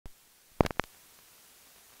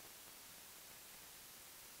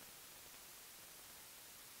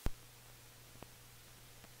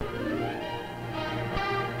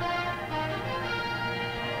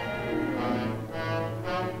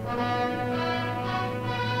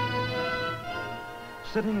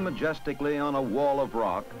Sitting majestically on a wall of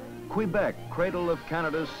rock, Quebec, cradle of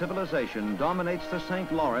Canada's civilization, dominates the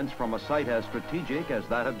St. Lawrence from a site as strategic as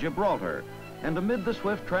that of Gibraltar. And amid the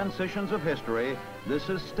swift transitions of history, this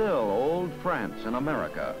is still old France in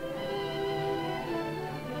America.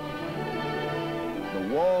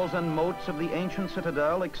 The walls and moats of the ancient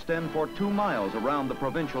citadel extend for 2 miles around the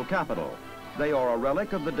provincial capital. They are a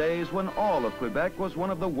relic of the days when all of Quebec was one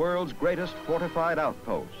of the world's greatest fortified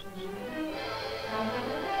outposts.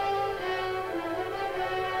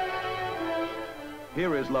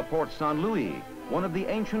 Here is La Porte St. one of the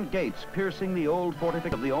ancient gates piercing the old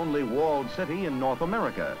fortification of the only walled city in North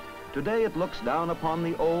America. Today it looks down upon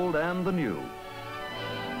the old and the new.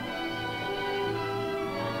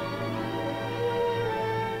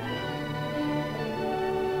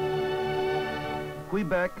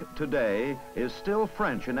 Quebec today is still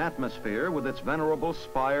French in atmosphere with its venerable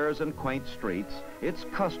spires and quaint streets, its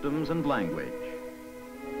customs and language.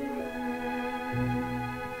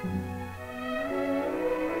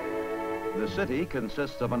 The city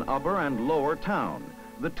consists of an upper and lower town,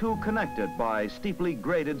 the two connected by steeply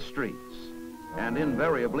graded streets, and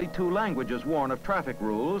invariably 2 languages warn of traffic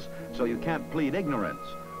rules, so you can't plead ignorance,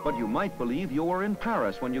 but you might believe you were in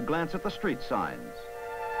Paris when you glance at the street signs.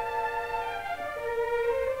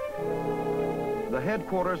 The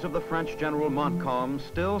headquarters of the French General Montcalm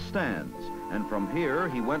still stands, and from here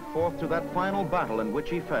he went forth to that final battle in which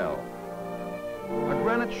he fell. A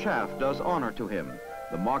granite shaft does honor to him.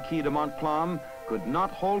 The Marquis de Montcalm could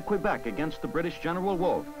not hold Quebec against the British General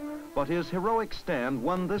Wolfe, but his heroic stand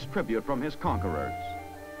won this tribute from his conquerors.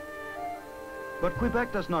 But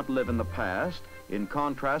Quebec does not live in the past. In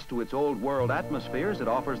contrast to its old world atmospheres, it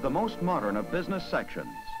offers the most modern of business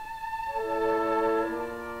sections.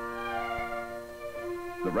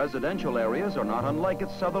 The residential areas are not unlike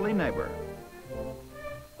its southerly neighbor.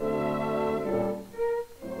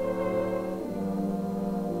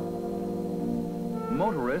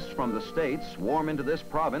 Motorists from the States swarm into this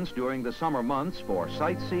province during the summer months for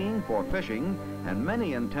sightseeing, for fishing, and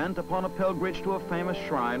many intent upon a pilgrimage to a famous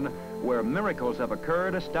shrine where miracles have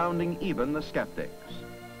occurred, astounding even the skeptics.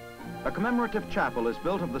 A commemorative chapel is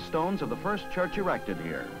built of the stones of the first church erected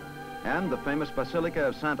here, and the famous Basilica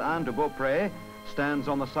of Sainte-Anne-de-Beaupré stands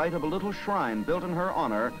on the site of a little shrine built in her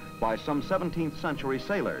honor by some 17th century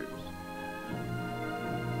sailors.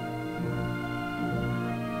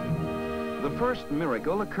 The first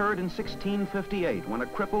miracle occurred in 1658 when a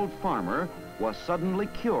crippled farmer was suddenly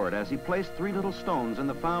cured as he placed 3 little stones in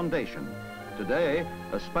the foundation. Today,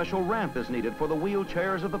 a special ramp is needed for the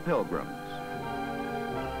wheelchairs of the pilgrims.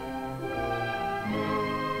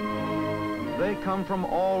 They come from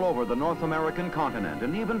all over the North American continent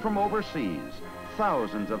and even from overseas.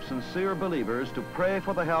 Thousands of sincere believers to pray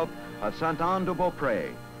for the help of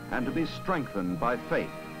Sainte-Anne-de-Beaupré and to be strengthened by faith.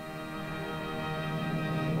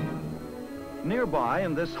 Nearby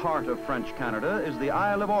in this heart of French Canada is the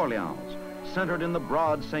Isle of Orleans, centered in the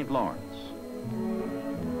broad St. Lawrence.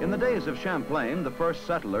 In the days of Champlain, the first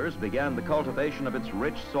settlers began the cultivation of its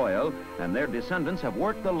rich soil, and their descendants have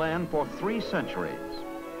worked the land for 3 centuries.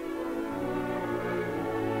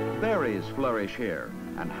 Berries flourish here,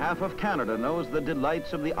 and half of Canada knows the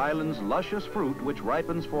delights of the island's luscious fruit, which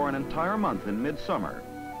ripens for an entire month in midsummer.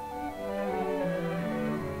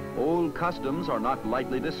 Old customs are not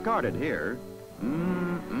lightly discarded here.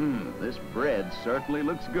 This bread certainly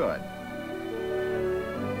looks good.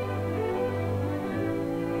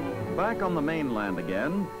 Back on the mainland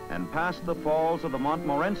again, and past the falls of the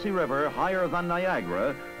Montmorency River higher than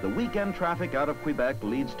Niagara, the weekend traffic out of Quebec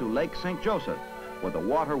leads to Lake St. Joseph, where the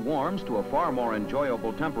water warms to a far more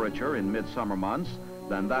enjoyable temperature in midsummer months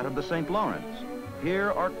than that of the St. Lawrence.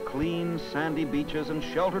 Here are clean, sandy beaches and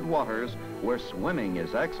sheltered waters where swimming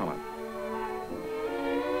is excellent.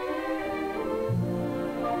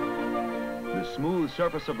 The smooth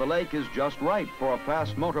surface of the lake is just right for a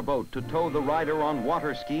fast motorboat to tow the rider on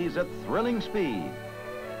water skis at thrilling speed.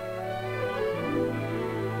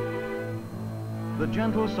 The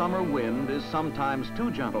gentle summer wind is sometimes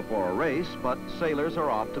too gentle for a race, but sailors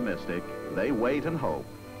are optimistic. They wait and hope.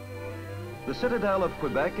 The citadel of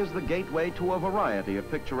Quebec is the gateway to a variety of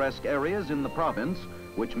picturesque areas in the province,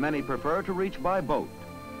 which many prefer to reach by boat.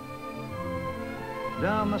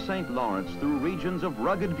 Down the St. Lawrence through regions of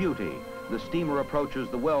rugged beauty, the steamer approaches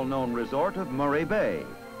the well-known resort of Murray Bay.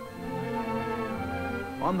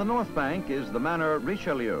 On the north bank is the manor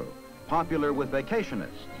Richelieu, popular with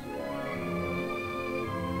vacationists.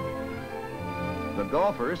 The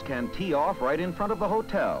golfers can tee off right in front of the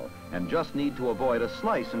hotel and just need to avoid a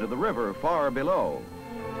slice into the river far below.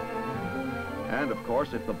 And of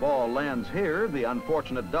course, if the ball lands here, the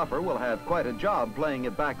unfortunate duffer will have quite a job playing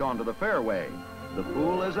it back onto the fairway. The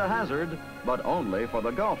pool is a hazard, but only for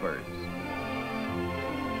the golfers.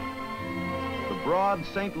 The broad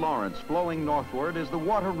St. Lawrence flowing northward is the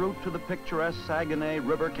water route to the picturesque Saguenay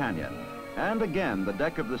River Canyon. And again, the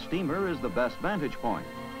deck of the steamer is the best vantage point.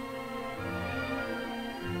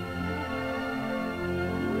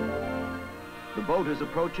 The boat is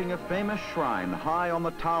approaching a famous shrine high on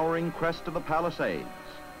the towering crest of the Palisades.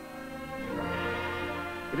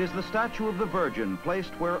 It is the statue of the Virgin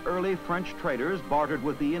placed where early French traders bartered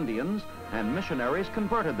with the Indians and missionaries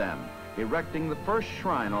converted them, erecting the first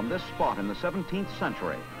shrine on this spot in the 17th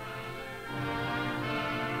century.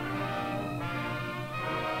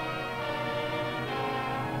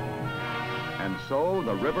 And so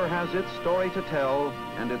the river has its story to tell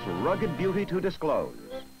and its rugged beauty to disclose.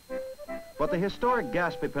 But the historic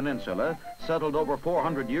Gaspe Peninsula, settled over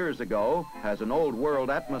 400 years ago, has an old world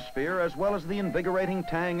atmosphere as well as the invigorating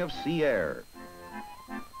tang of sea air.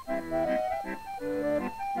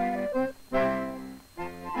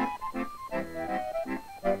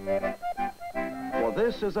 For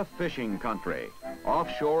this is a fishing country.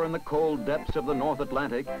 Offshore in the cold depths of the North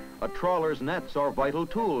Atlantic, a trawler's nets are vital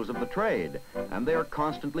tools of the trade, and they are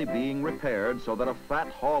constantly being repaired so that a fat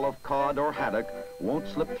haul of cod or haddock won't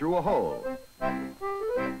slip through a hole.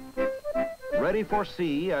 Ready for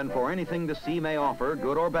sea and for anything the sea may offer,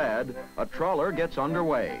 good or bad, a trawler gets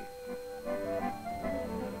underway.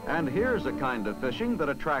 And here's a kind of fishing that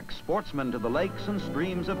attracts sportsmen to the lakes and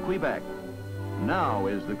streams of Quebec. Now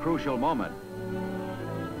is the crucial moment.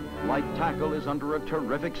 Light tackle is under a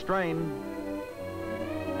terrific strain.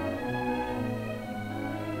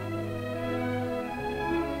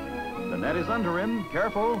 The net is under him,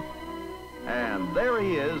 careful. And there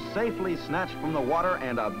he is, safely snatched from the water,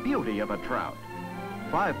 and a beauty of a trout.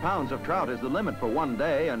 5 pounds of trout is the limit for one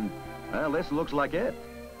day, and, well, this looks like it.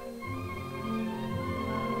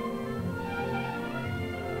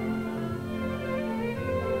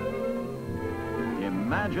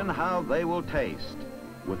 Imagine how they will taste,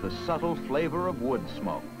 with the subtle flavor of wood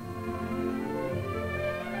smoke.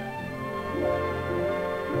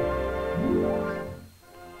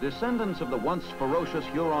 Descendants of the once ferocious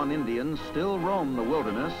Huron Indians still roam the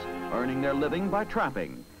wilderness, earning their living by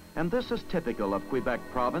trapping. And this is typical of Quebec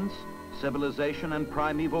province, civilization and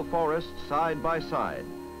primeval forests side by side.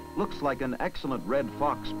 Looks like an excellent red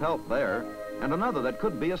fox pelt there, and another that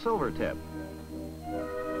could be a silvertip.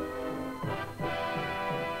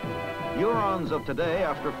 Hurons of today,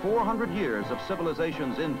 after 400 years of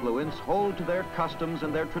civilization's influence, hold to their customs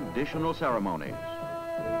and their traditional ceremonies.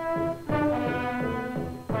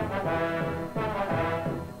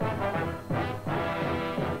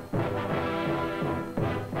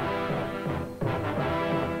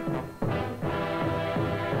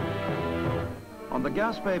 On the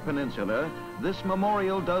Gaspe Peninsula, this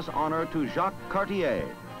memorial does honor to Jacques Cartier,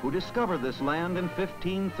 who discovered this land in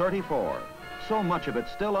 1534. So much of it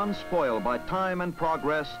still unspoiled by time and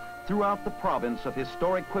progress throughout the province of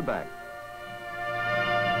historic Quebec.